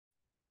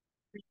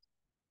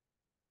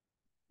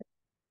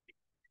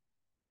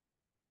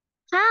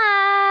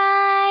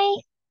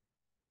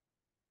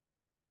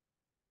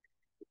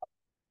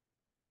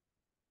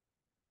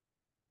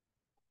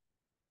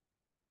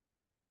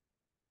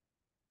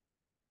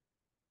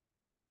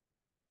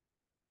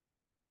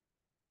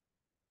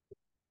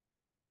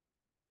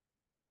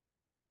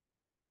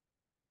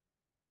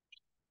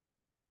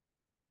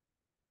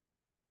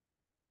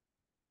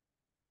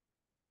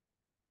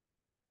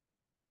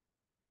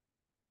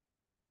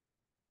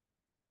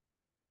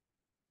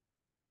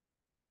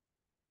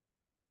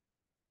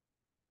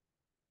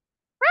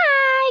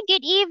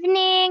Good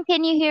evening.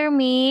 Can you hear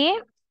me?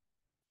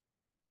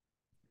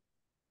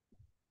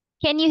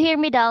 Can you hear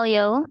me,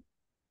 Dalio?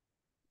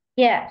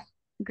 Yes,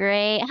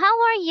 Great.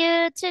 How are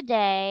you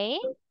today?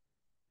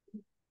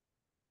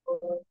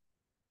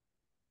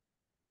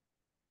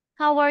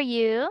 How are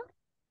you?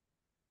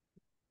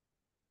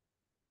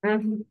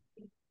 I'm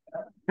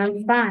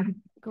I'm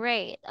fine.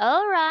 Great.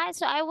 All right.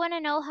 So I want to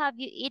know, have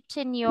you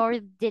eaten your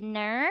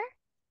dinner?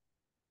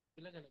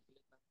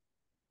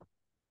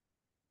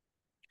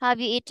 Have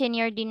you eaten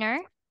your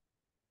dinner?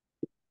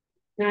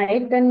 I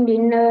eaten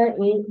dinner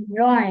is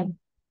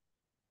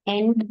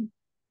and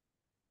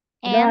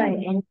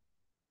And and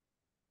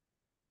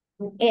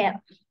egg.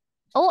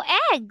 oh,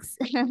 eggs.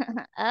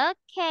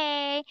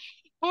 Okay.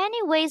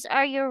 Anyways,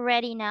 are you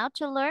ready now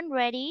to learn?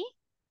 Ready?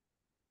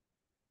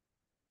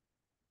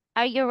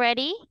 Are you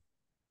ready?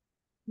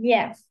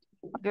 Yes,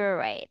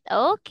 Great.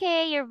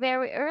 Okay, you're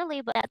very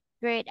early, but that's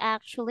great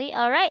actually.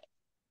 All right.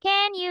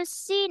 Can you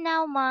see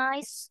now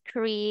my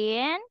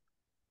screen?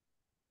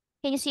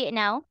 Can you see it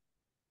now?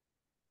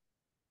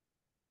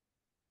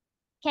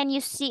 Can you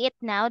see it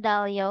now,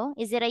 Dalio?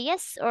 Is it a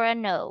yes or a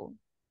no?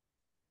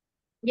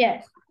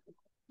 yes.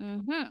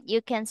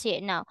 You can see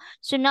it now.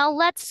 So now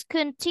let's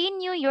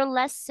continue your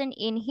lesson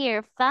in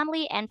here,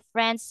 family and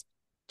friends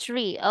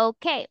tree.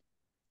 Okay.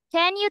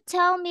 Can you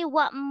tell me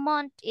what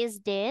month is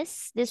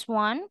this? This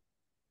one?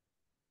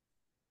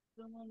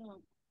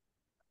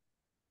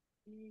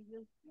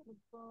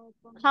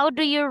 How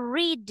do you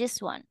read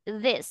this one?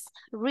 This.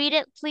 Read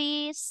it,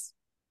 please.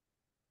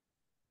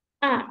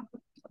 Ah,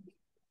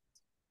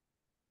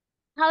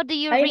 How do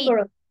you read?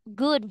 April,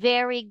 Good,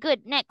 very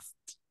good. Next.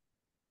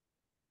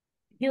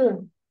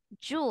 June,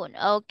 June.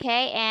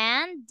 Okay.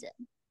 And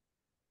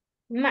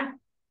March,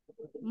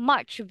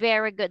 March.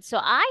 Very good. So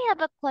I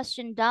have a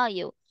question,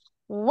 Dayu.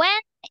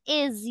 When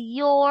is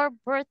your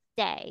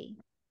birthday?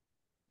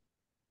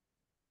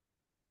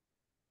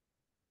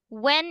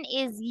 When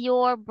is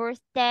your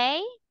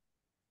birthday?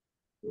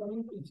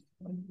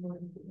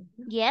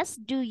 Yes.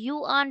 Do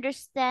you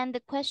understand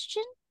the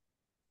question?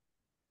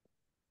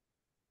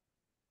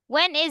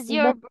 When is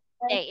your birthday,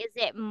 birthday? Is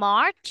it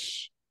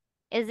March?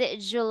 Is it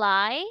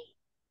July?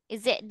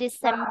 Is it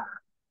December?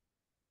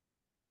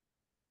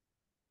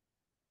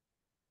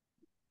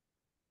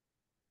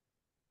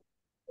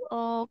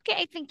 Okay,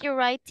 I think you're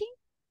writing.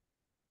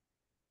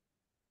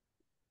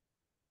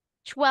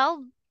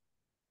 12,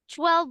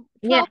 12,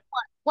 yeah, 12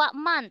 what? What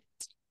month?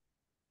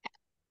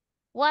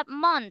 What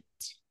month?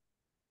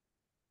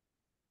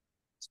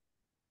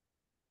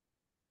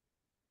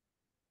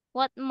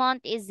 What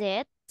month is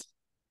it?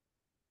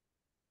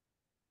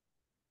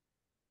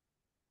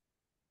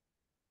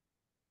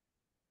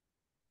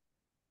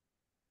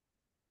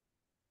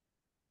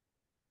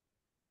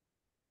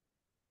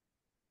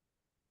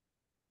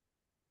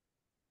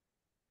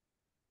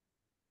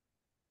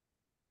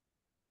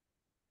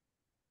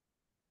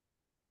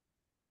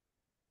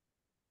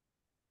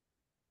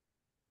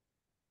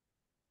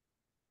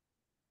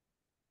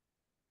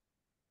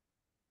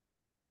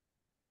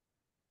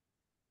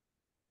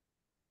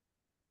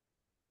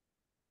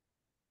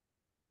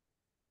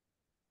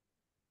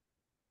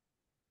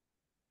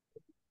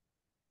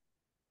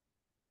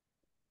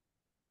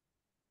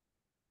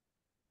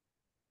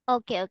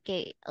 Okay,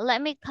 okay.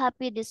 Let me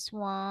copy this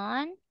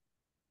one.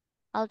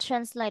 I'll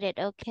translate it,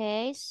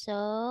 okay?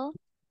 So,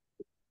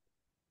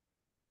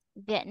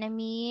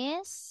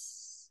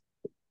 Vietnamese.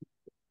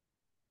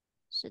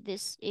 So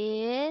this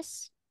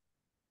is,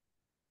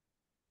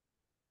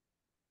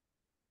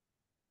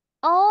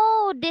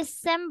 oh,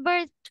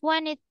 December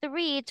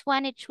 23,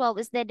 2012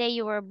 is the day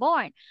you were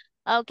born.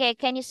 Okay,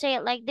 can you say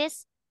it like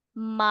this?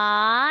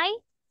 My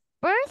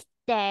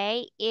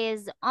birthday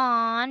is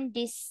on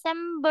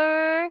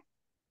December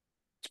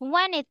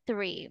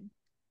 23.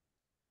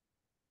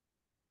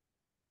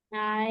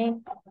 my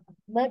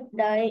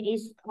birthday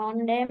is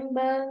on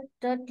December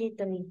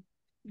 33.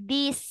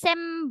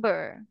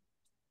 December.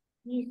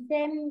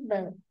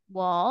 December.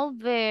 Well,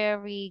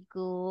 very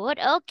good.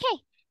 Okay,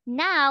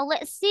 now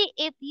let's see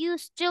if you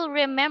still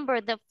remember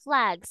the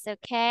flags,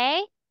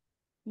 okay?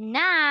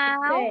 Now,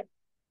 Okay,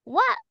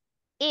 what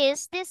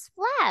is this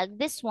flag?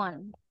 This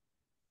one.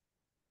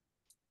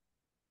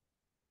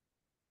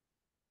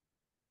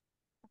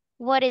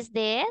 What is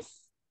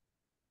this?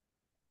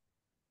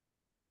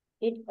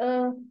 it's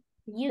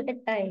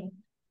USA.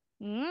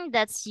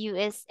 That's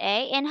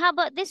USA. And how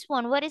about this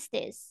one? What is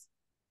this?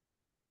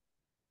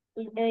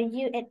 It's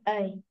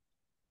USA.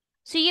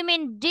 So you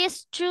mean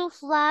these two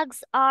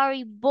flags are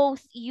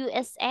both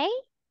USA?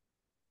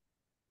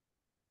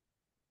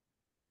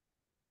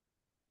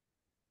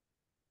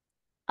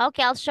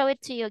 Okay, I'll show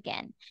it to you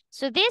again.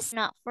 So this,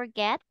 not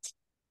forget,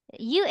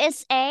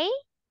 USA.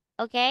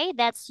 Okay,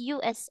 that's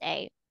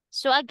USA.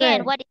 So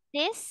again, Okay, what is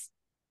this?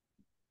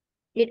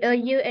 it's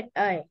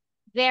USA.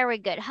 Very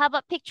good. How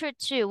about picture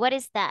two? What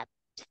is that?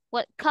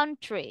 What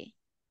country?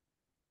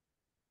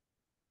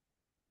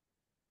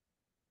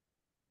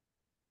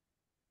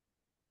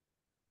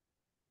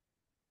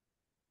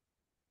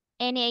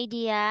 Any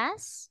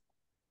ideas?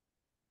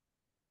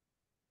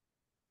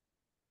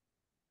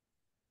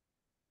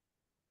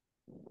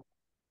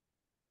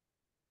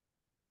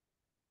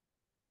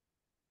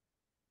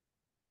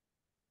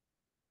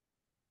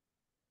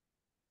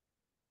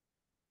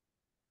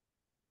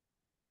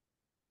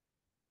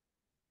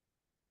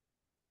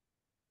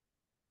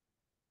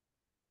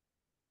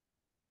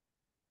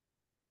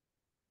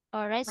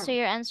 All right, so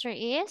your answer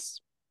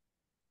is?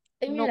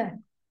 Nope.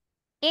 England.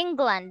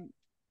 England.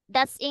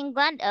 That's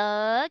England.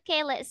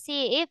 Okay, let's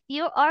see if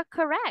you are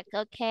correct.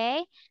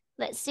 Okay,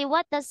 let's see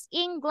what does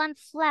England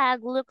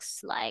flag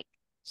looks like.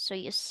 So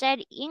you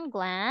said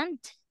England.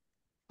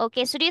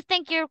 Okay, so do you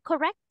think you're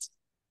correct?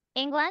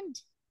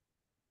 England?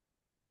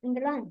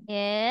 England.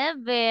 Yeah,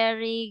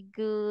 very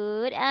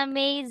good.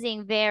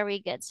 Amazing. Very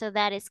good. So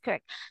that is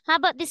correct. How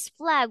about this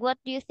flag? What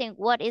do you think?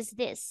 What is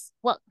this?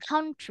 What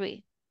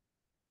country?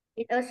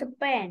 It is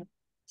Spain.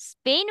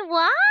 Spain.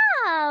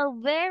 Wow,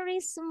 very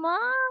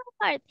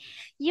smart.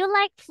 You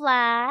like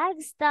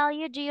flags,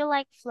 Talia? Do you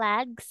like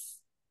flags?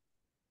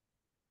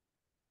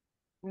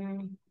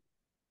 Mm,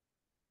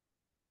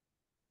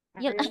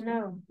 I You don't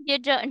know. you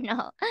don't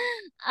know.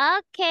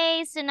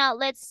 Okay, so now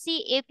let's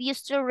see if you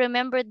still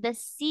remember the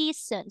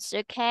seasons,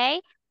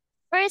 okay?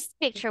 First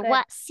picture, Okay.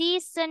 what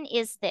season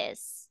is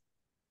this?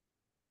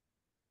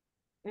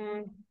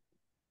 Mm,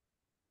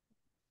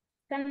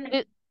 sun,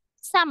 Uh,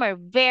 Summer,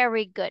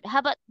 very good. How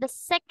about the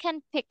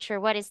second picture?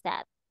 What is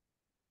that?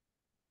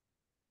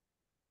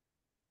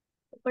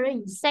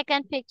 spring.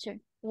 Second picture.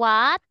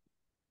 What?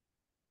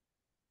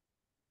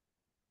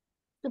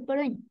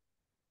 Spring.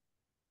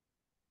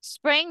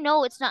 Spring?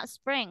 No, it's not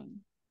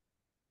spring.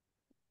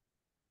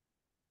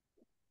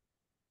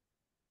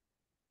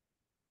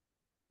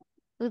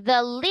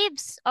 The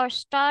leaves are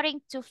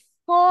starting to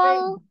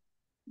fall Spring.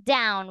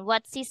 down.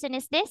 What season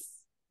is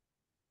this?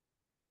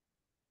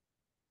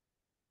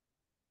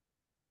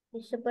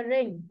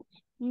 Spring.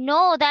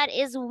 No, that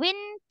is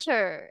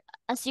winter.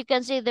 As you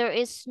can see, there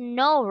is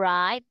snow,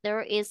 right?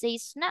 There is a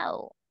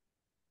snow.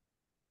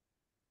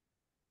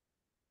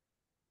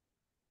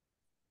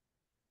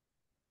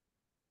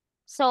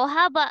 So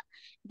how about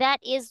that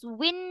is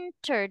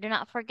winter? Do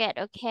not forget,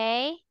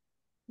 okay?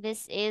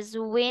 This is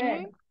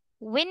Okay.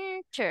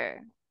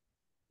 winter.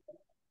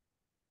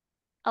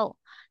 Oh,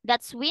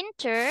 that's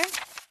winter.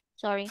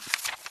 Sorry.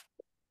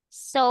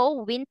 So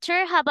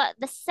winter, how about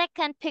the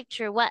second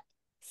picture? What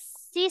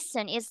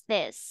season is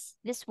this?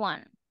 This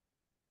one.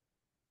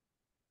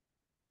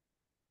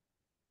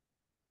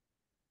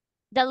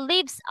 The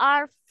leaves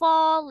are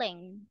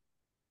falling.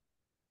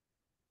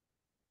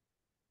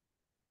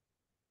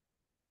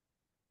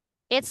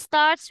 It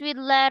starts with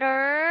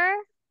letter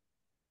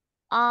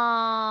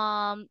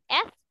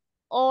F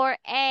or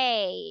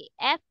A.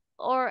 F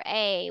or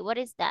A. What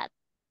is that?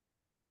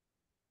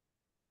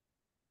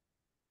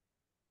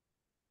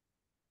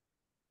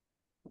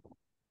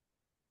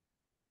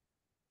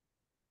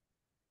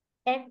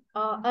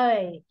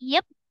 FRA.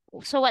 Yep.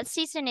 So what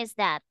season is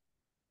that?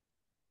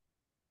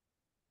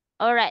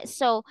 All right.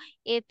 So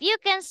if you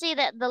can see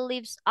that the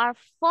leaves are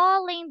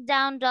falling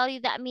down, W,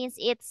 that means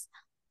it's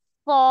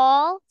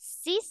fall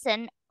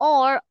season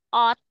or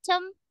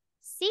autumn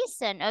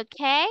season,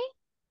 okay?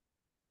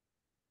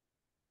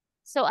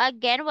 So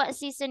again, what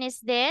season is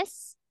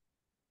this?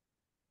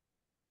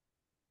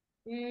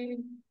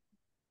 Mm,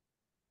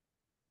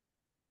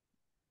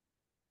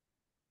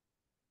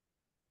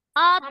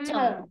 summer.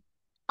 Autumn.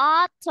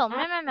 Autumn. No,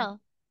 no, Autumn. no.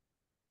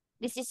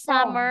 This is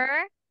Fall.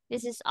 summer.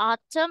 This is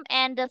autumn.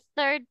 And the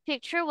third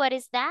picture, what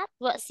is that?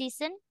 What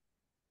season?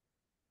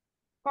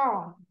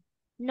 Fall.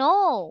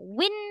 No,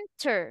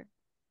 winter.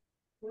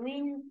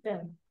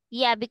 Winter.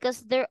 Yeah,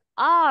 because there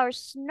are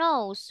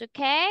snows,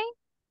 okay?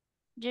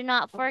 Do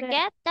not Okay.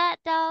 forget that,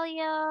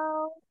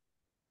 Dalio.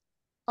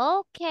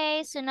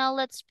 Okay, so now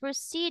let's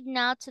proceed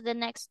now to the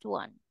next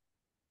one.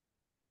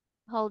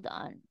 Hold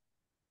on.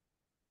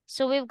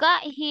 So we've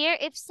got here,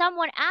 if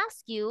someone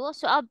asks you,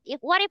 so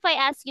what if I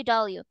ask you,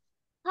 Dalio,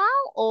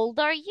 how old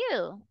are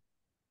you?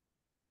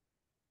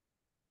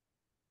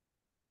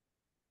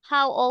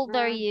 How old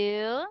are Uh,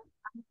 you?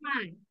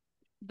 fine.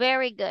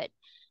 Very good.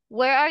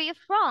 Where are you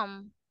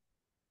from?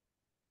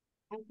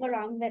 I'm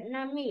from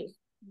Vietnamese.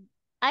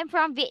 I'm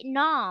from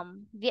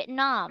Vietnam.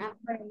 Vietnam. I'm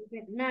from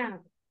Vietnam.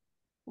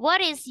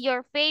 What is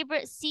your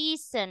favorite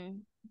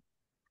season?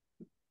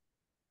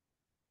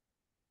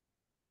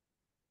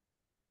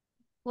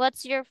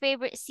 What's your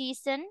favorite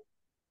season?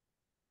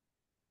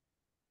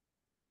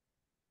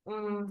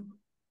 Um,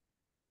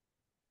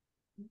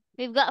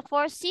 We've got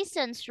four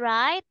seasons,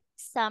 right?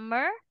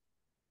 Summer,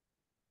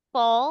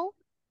 fall,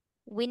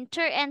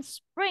 winter, and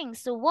spring.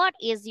 So what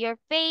is your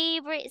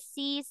favorite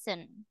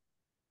season?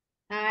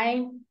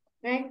 I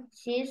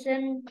next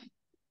season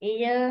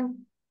is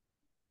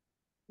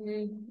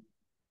mm,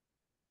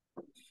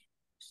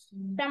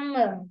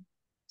 summer.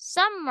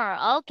 Summer.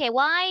 Okay,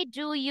 why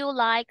do you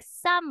like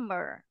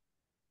summer?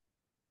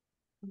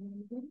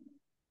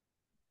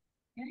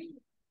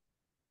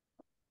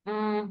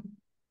 Uh,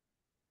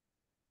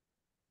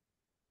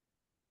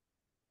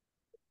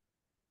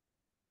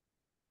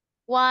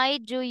 Why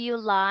do you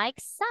like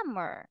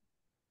summer?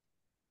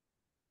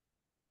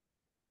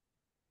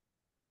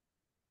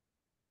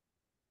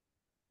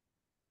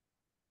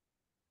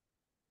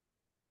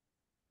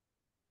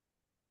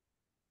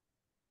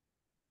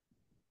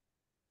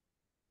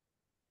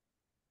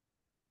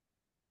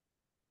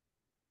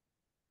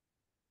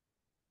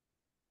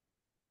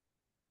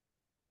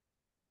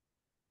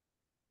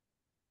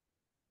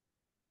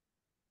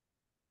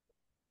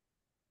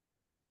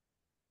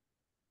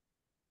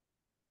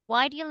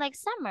 Why do you like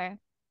summer?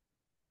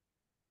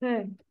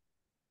 Hmm.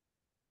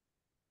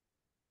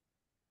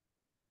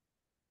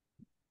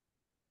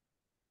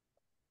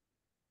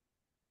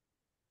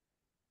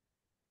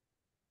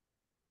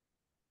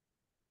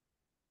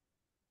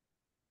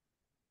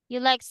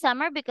 You like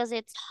summer because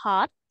it's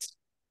hot?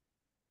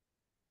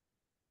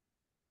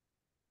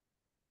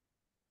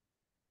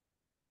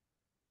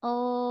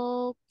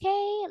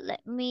 Okay,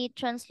 let me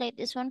translate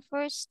this one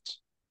first.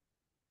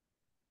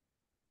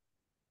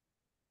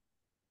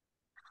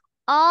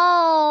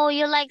 Oh,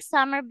 you like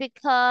summer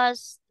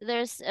because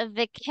there's a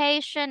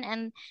vacation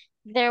and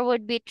there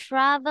would be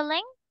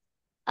traveling?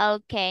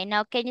 Okay,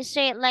 now can you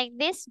say it like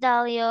this,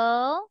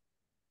 Dalio?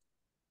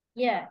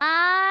 Yeah.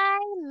 I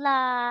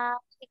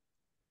like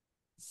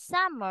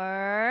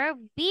summer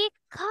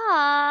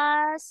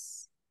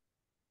because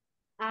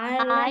I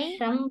like I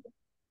some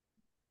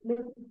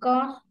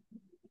because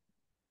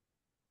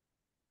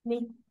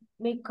be-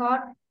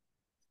 because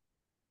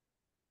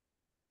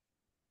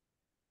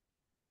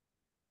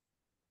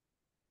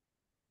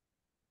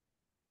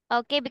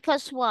okay,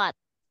 because what?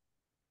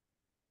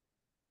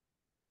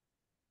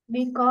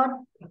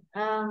 because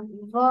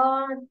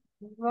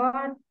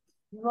what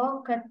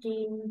what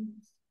vacating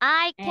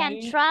I can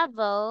and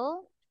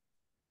travel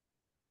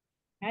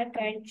I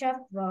can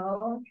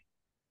travel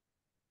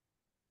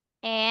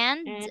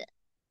and and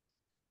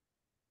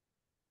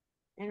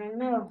I don't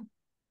know.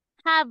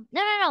 have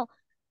no.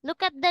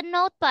 Look at the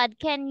notepad.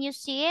 Can you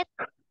see it?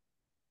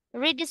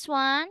 Read this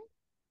one.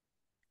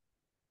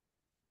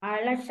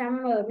 I like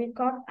summer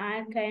because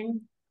I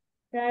can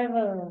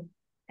travel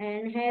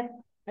and have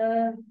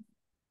a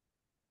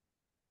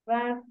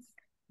vac-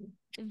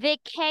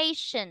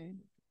 Vacation.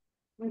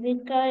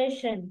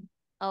 vacation.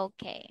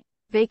 Okay.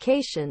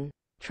 Vacation.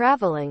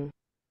 Traveling.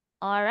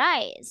 All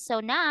right. So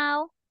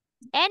now,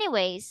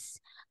 anyways,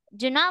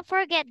 do not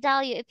forget,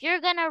 Dalia, if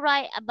you're gonna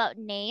write about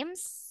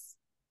names,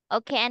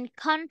 okay, and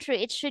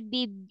country, it should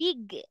be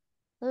big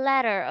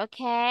letter,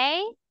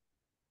 okay?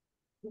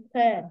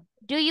 Okay.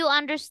 Do you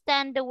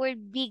understand the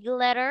word big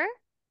letter?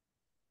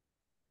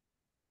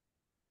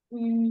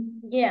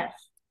 Yes.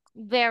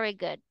 Very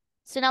good.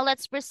 So now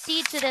let's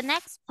proceed to the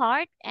next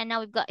part. And now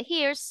we've got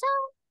here some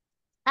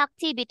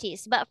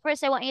activities. But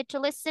first, I want you to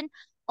listen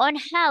on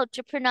how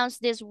to pronounce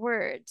these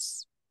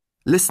words.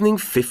 Listening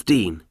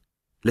 15.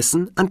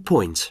 Listen and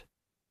point.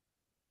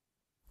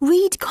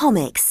 Read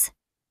comics.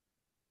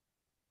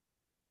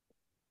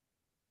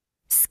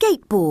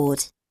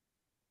 Skateboard.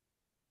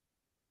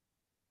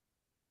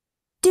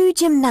 Do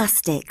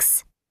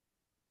gymnastics.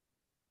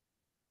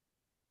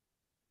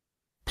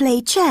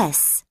 Play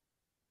chess.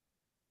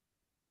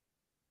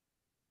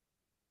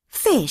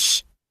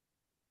 Fish.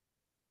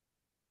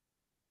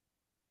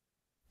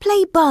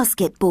 Play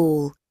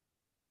basketball.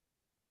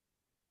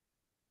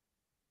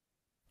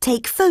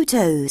 Take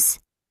photos.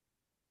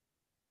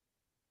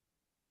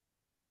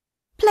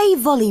 Play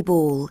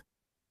volleyball.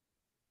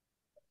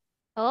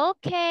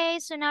 Okay,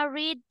 so now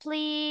read,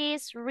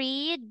 please.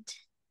 Read.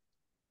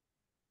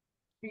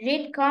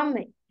 Read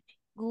comic.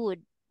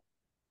 Good.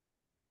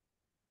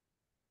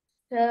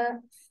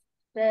 The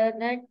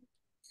the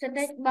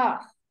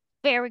boss.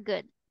 Very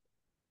good.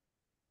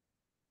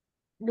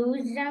 Do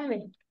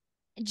jumping.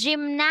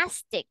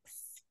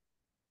 Gymnastics.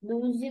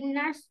 Do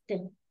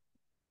gymnastics.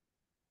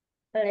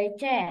 Play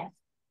chess.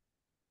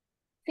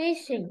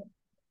 Fishing.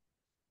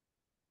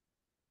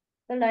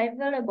 Play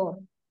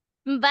volleyball.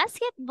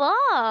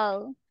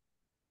 Basketball.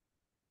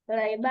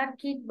 Play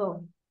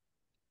basketball.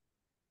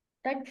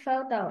 Take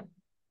photo.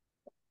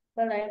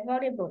 Play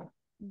volleyball.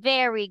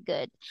 Very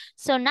good.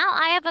 So now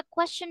I have a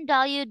question,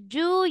 Dahlia.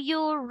 Do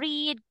you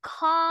read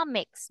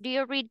comics? Do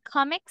you read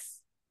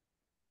comics?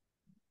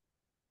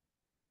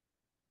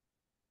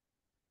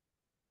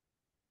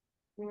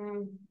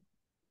 Mm.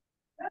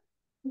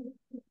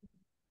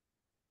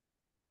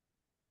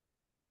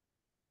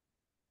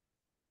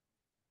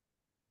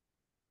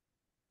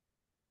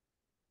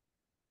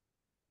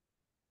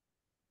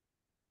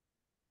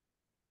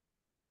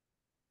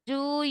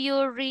 Do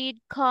you read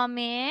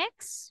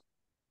comics?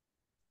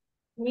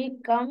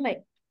 Read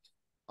comic.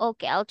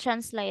 Okay, I'll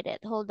translate it.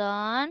 Hold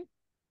on.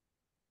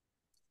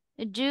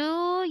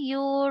 Do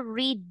you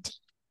read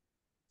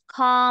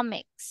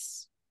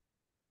comics?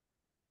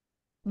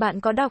 Bạn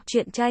có đọc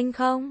truyện tranh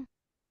không?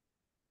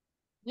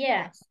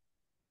 Yes.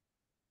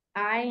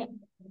 I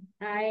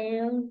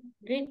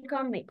read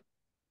comic.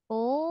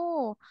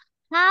 Oh,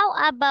 how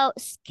about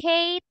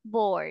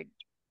skateboard?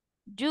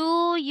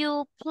 Do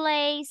you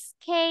play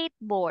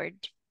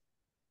skateboard?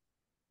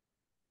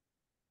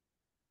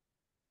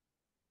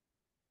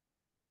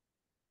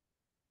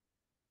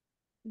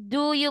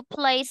 Do you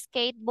play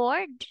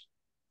skateboard?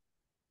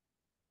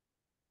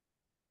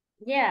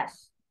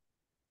 Yes.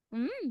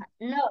 Mm,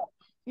 No.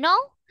 no?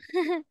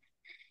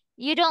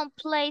 You don't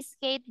play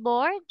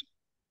skateboard?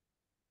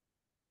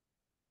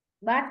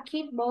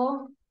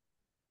 Basketball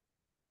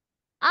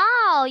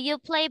Oh, you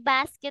play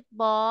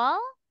basketball?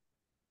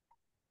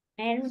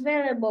 and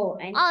volleyball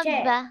and Oh,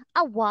 chess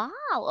wow.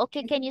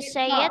 Okay, and can you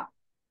say it? football.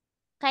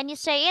 Can you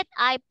say it?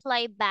 I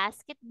play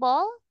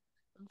basketball,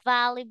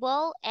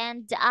 volleyball,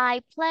 and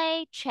I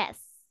play chess.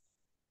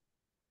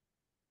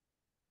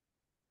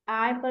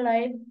 I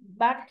play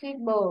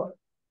basketball,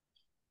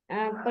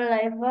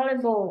 play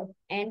volleyball,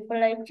 and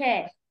play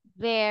chess.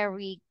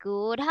 Very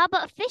good. How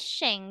about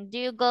fishing? Do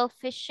you go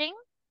fishing?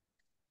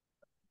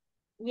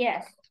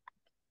 Yes.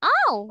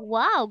 Oh,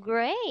 wow,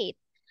 great.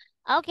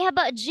 Okay, how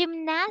about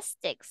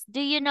gymnastics? Do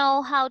you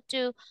know how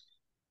to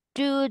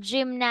do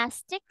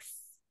gymnastics?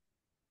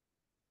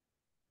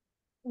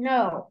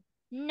 No.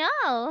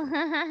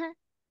 No.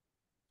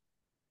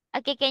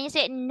 Okay, can you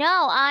say,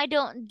 no, I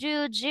don't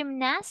do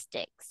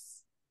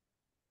gymnastics?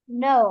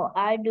 No,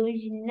 I do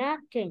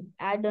nothing.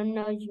 I don't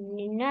know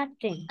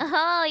nothing.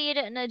 Oh, you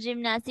don't know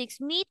gymnastics.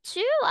 Me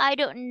too. I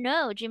don't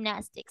know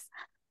gymnastics.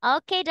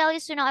 Okay, Dahlia,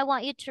 so now I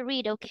want you to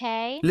read,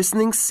 okay?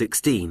 Listening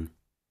 16.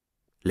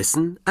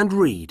 Listen and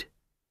read.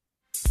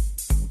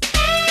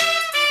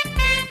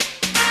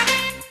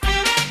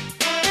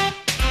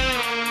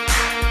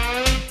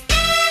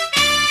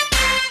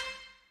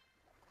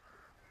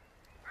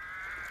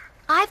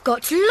 I've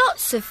got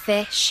lots of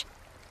fish.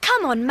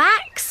 Come on,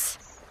 Max.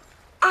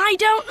 I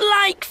don't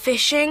like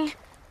fishing.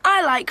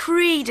 I like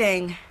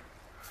reading.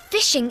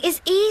 Fishing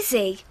is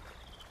easy.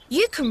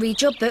 You can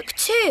read your book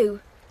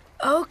too.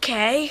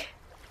 Okay.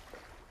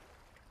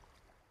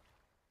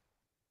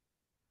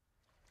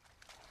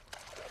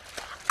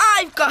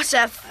 I've got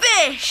a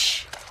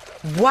fish!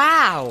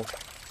 Wow!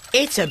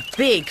 It's a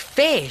big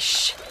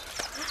fish.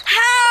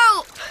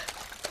 Help!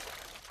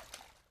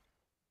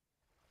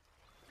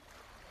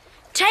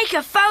 Take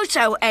a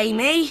photo,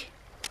 Amy.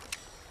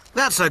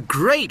 That's a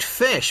great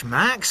fish,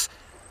 Max.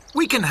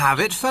 We can have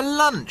it for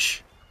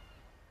lunch.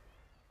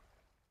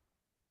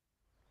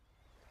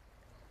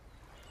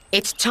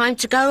 It's time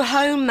to go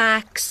home,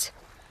 Max.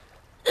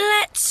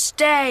 Let's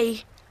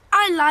stay.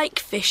 I like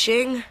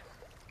fishing.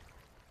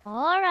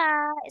 All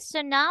right.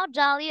 So now,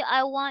 Dahlia,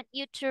 I want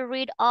you to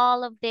read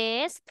all of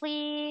this,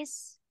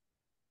 please.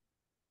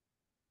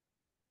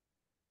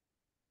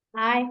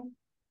 I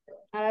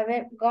have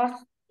got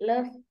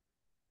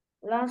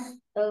lots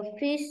of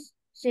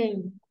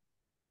fishing.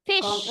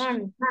 Fish. Come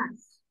on,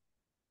 Max.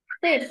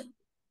 Fish.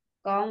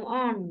 Come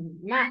on,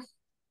 Max.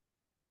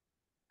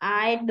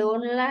 I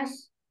don't like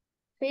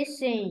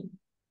fishing.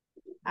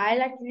 I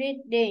like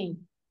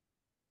reading.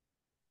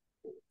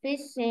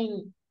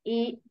 Fishing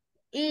is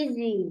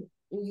easy.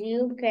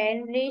 You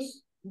can read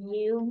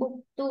your book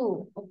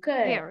too.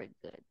 Okay. Very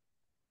good.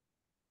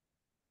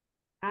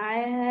 I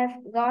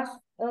have got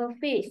a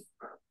fish.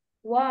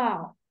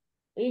 Wow.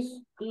 It's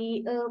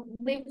a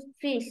big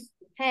fish.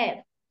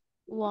 Have.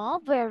 Wow,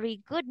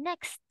 very good.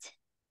 Next.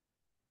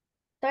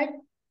 Take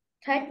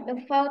a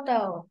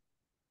photo.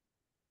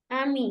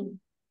 Amy.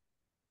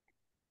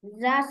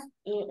 That's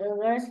a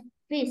great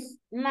fish,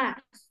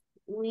 Max.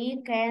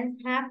 We can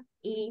have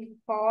it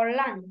for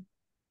lunch.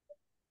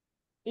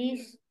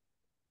 It's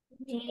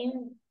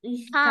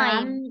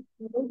time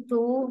to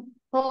go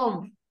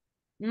home.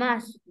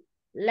 Max,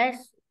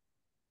 let's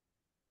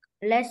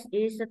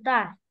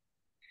start.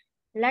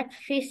 Let's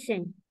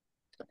fishing.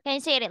 Can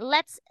you say it?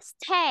 Let's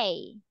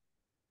stay.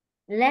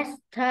 Let's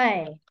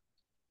stay.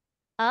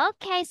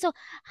 Okay, so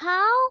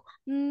how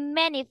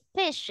many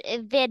fish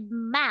did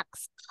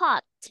Max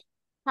caught?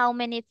 How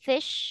many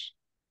fish?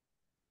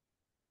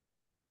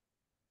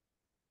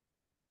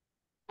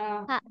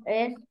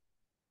 It's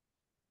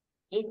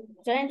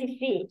 20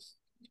 fish.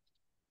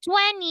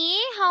 20?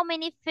 How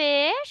many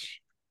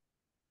fish?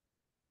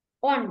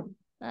 1.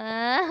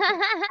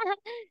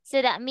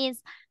 So that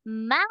means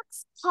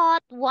Max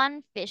caught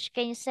one fish.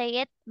 Can you say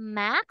it?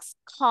 Max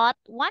caught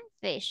one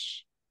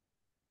fish.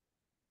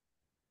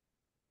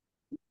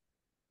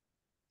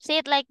 Say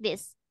it like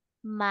this.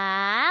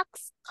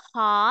 Max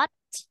caught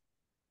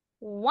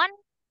one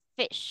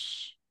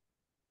fish.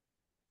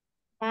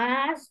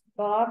 Max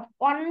caught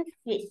one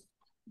fish.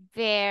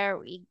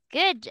 Very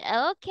good.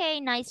 Okay,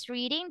 nice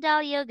reading,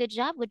 Dahlia. Good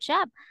job, good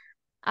job.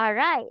 All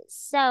right,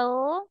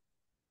 so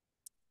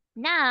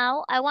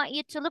now I want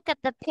you to look at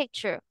the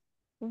picture.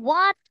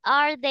 What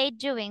are they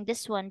doing?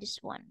 This one.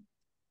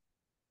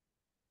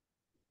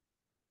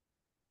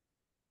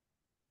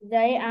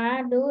 They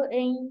are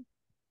doing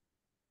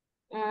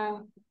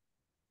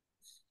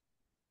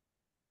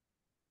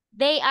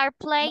They are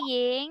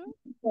playing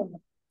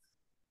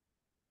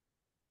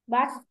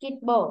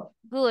basketball.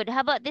 Good.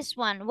 How about this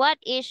one? What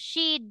is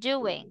she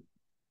doing?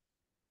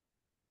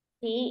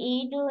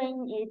 She is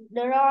doing it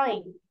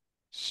drawing.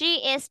 She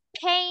is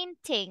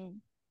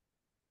painting.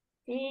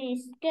 She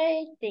is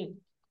skating.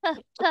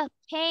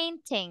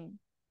 Painting.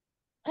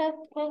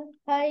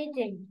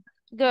 Painting.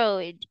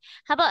 Good.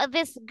 How about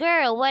this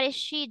girl? What is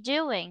she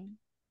doing?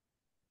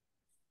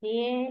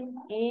 She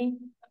is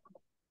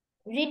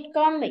read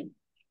comic.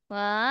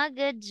 Well,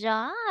 good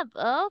job.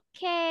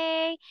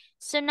 Okay.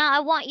 So now I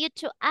want you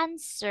to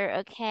answer,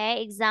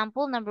 okay?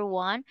 Example number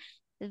 1.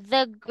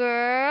 The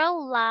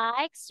girl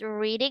likes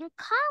reading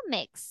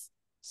comics.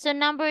 So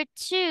number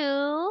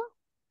 2,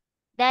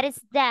 That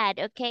is dad,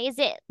 okay? Is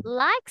it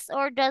likes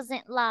or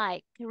doesn't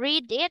like?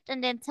 Read it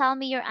and then tell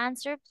me your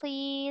answer,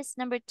 please.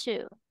 Number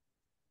 2.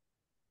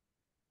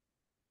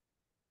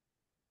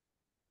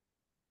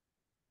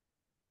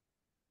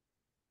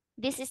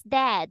 This is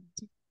dad.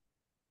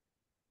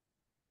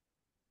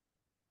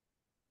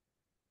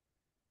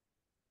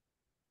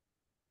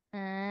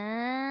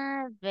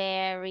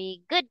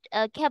 Very good.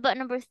 Okay, how about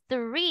number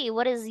 3?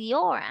 What is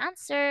your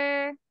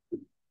answer?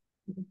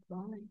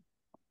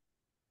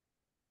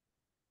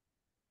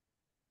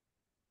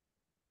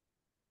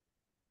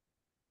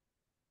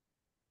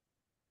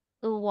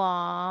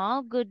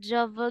 Wow, good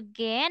job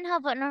again. How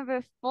about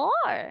number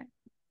 4?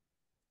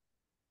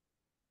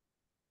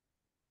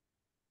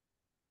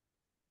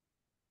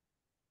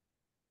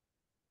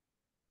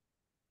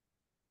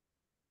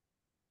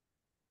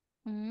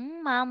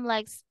 Mom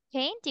likes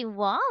painting.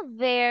 Wow,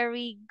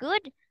 very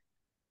good.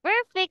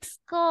 Perfect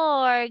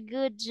score.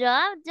 Good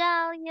job,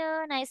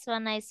 Dahlia. Nice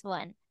one, nice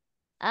one.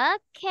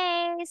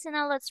 Okay, so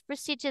now let's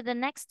proceed to the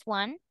next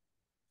one.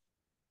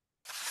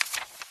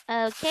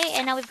 Okay,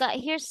 and now we've got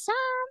here some.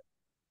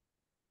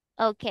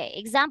 Okay,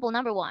 example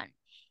number 1.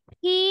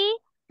 He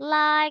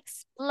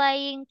likes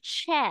playing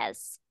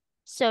chess.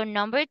 So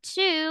number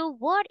 2,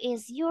 what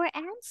is your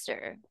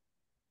answer?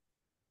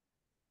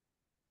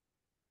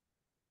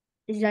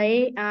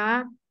 They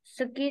are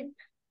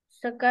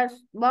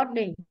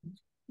skateboarding.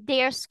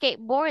 They are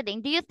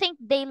skateboarding. Do you think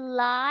they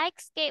like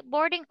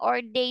skateboarding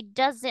or they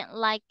doesn't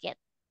like it?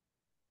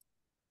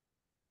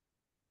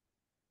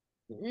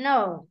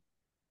 No,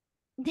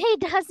 They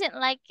doesn't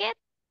like it?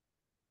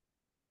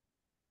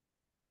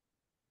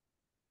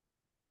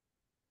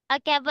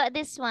 Okay, but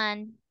this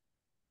one.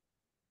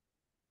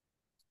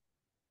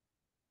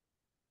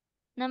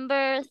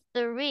 Number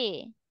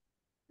 3.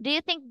 Do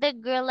you think the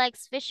girl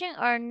likes fishing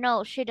or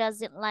no, she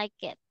doesn't like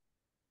it?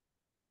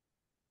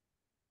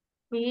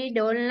 he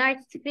don't like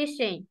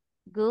fishing.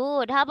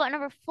 Good. How about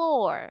number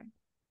 4?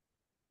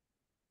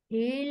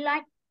 He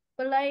likes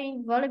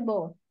playing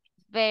volleyball.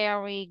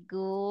 Very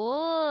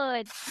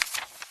good.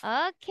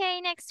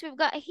 Okay, next we've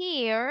got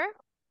here.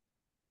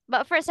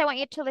 But first I want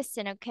you to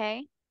listen,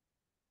 okay?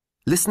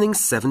 Listening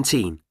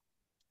 17.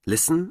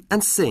 Listen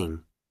and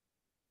sing.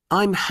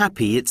 I'm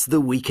happy it's the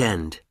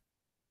weekend.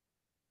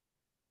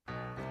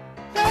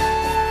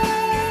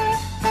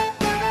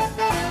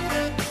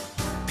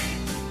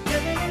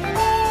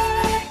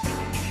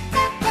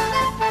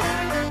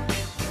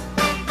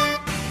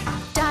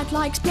 Dad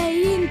likes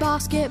playing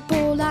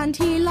basketball and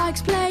he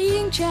likes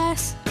playing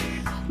chess.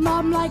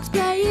 Mom likes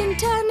playing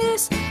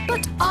tennis,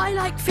 but I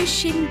like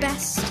fishing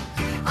best.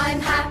 I'm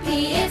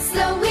happy it's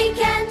the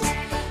weekend.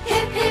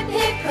 Hip, hip,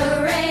 hip,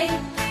 hooray.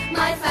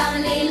 My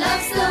family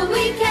loves the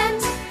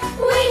weekend.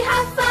 We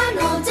have fun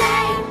all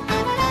day.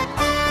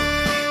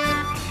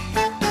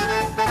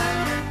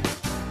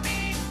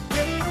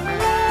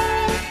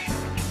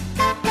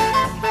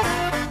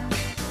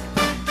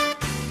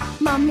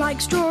 Mum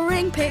likes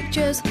drawing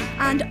pictures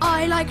and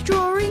I like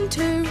drawing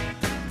too.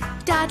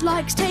 Dad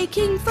likes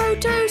taking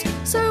photos,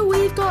 so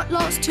we've got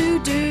lots to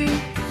do.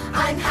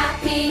 I'm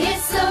happy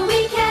it's the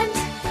weekend.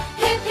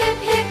 Hip, hip,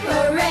 hip,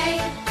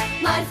 hooray.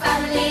 My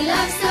family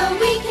loves the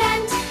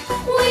weekend.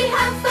 We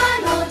have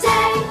fun all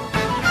day.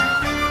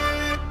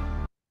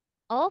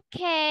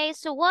 Okay,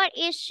 so what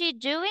is she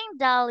doing,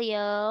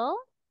 Dalio?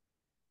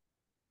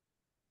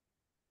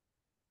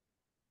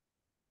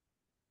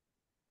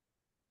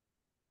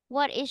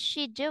 What is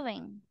she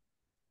doing?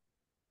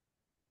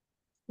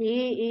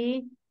 He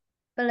is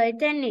play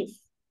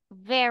tennis.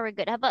 Very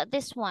good. How about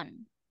this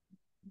one?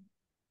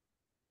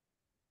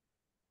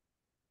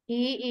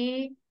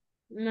 He is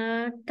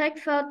take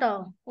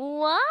photo.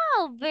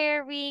 Wow,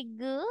 very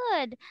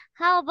good.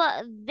 How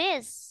about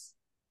this?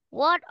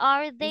 What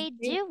are they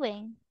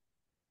doing?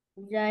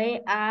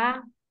 They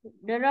are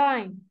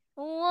drawing.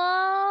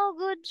 Wow,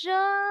 good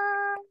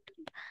job.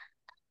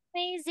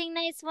 Amazing.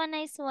 Nice one,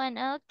 nice one.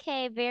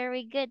 Okay,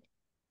 very good.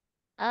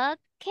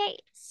 Okay,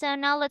 so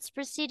now let's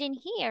proceed in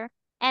here.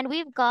 And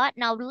we've got,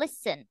 now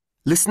listen.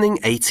 Listening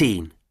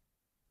 18.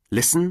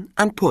 Listen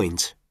and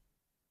point.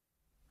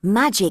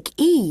 Magic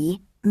E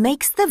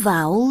makes the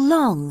vowel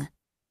long.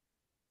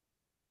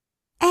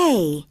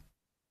 A.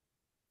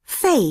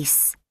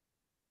 Face.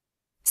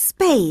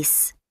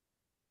 Space.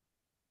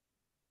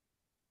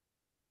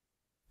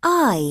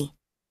 I.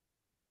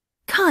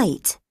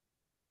 Kite.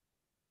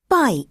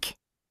 Bike.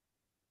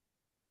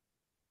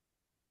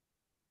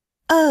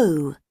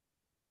 O.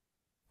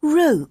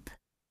 Rope.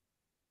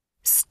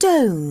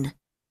 Stone.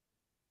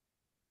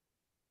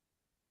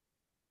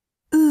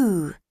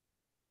 Oo.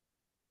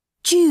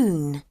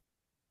 June.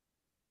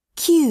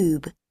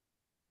 Cube.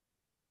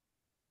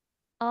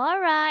 All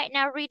right,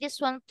 now read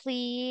this one,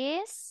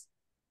 please.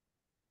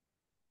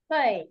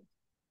 Face.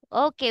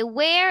 Okay,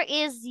 where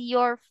is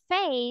your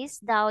face,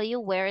 Dahlia?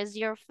 Where is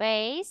your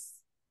face?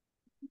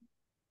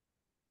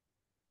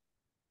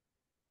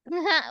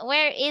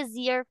 Where is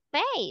your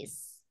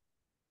face?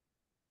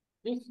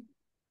 Is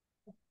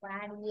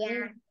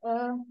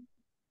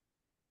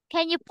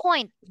Can you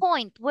point?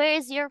 Point. Where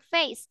is your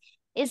face?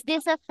 Is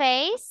this a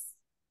face?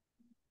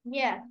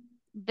 Yes.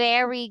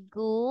 Very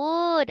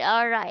good.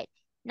 All right.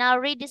 Now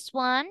read this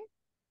one.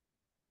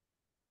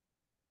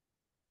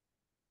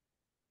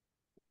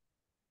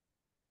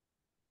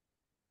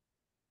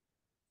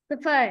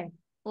 Spray.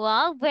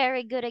 Wow,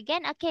 very good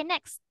again. Okay,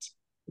 next.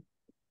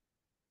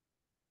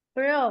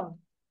 Blow.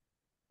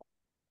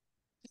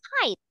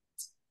 Height.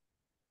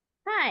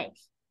 Height.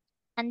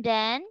 And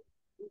then,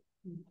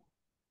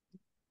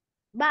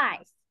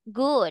 Bite.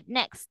 good.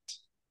 Next.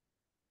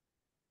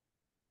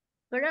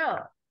 Blow.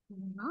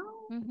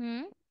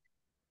 Mm-hmm.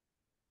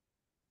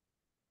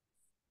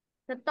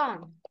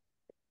 Stone.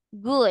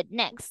 Good.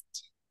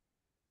 Next.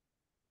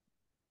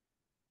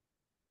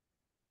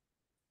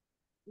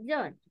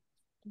 Zone.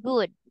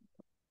 Good.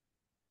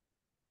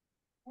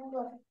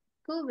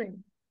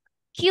 Cuban.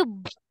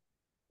 Cube.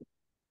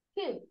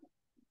 Cube.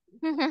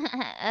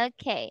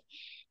 Okay.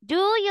 Do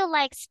you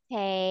like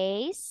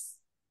space?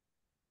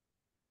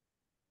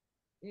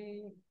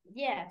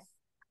 Yes.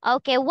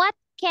 Okay, what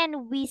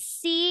can we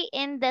see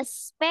in the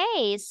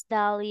space,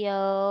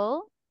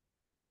 Dalio?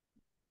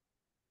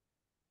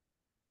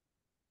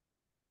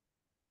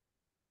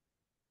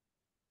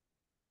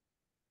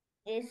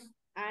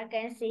 I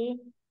can see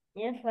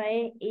your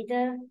face,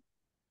 either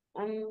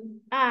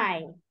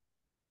eye,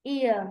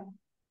 ear,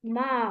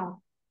 mouth,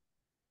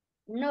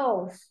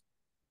 nose,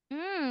 The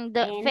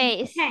and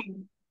face.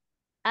 hand.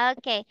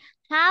 Okay.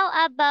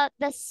 How about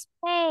the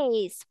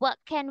space? What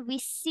can we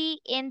see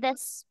in the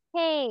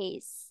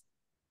space?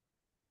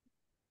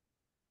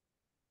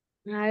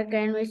 I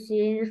can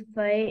see your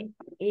face,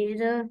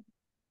 either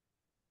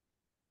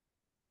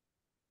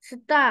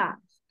star.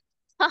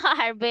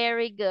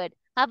 Very good.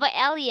 How about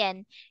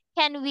alien?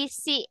 Can we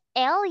see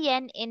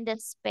alien in the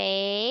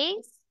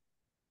space?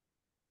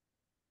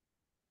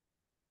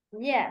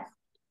 Yes.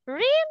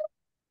 Really?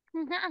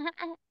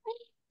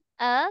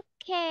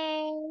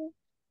 Okay.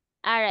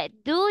 All right.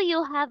 Do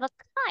you have a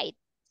kite?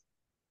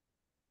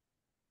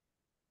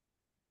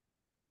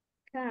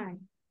 Kind.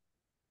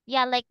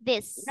 Yeah, like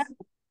this. No.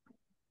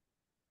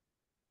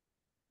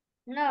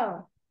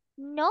 No.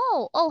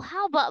 No. Oh,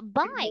 how about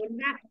I bike? do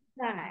not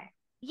kind.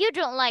 You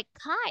don't like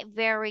kite.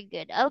 Very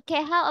good.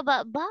 Okay, how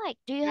about bike?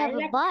 Do you I have a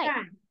like bike?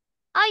 kind.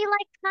 Oh, you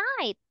like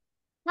kite.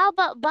 How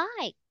about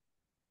bike?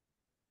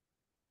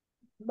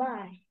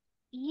 Bye.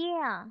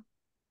 Yeah.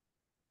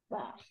 Bye.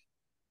 I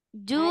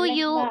Do like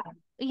you bye.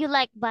 you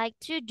like bike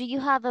too? Do you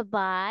have a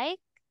bike?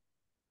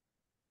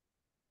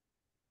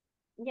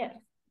 Yes.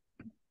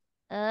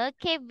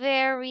 Okay,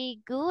 very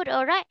good.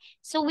 All right.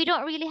 So we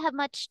don't really have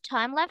much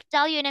time left,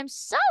 Dalia, and I'm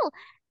so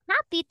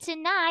happy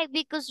tonight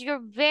because you're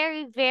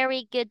very,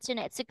 very good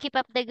tonight. So keep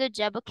up the good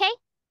job, okay?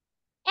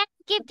 And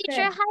give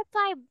teacher a Okay. high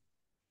five.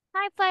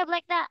 High five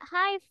like that.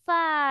 High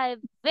five.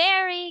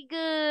 Very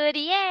good.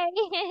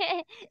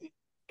 Yay.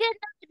 Good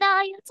night,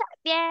 Dalia. Tạm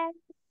biệt.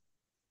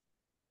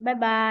 Bye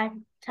bye.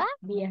 Tạm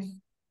Bye.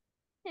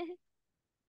 biệt.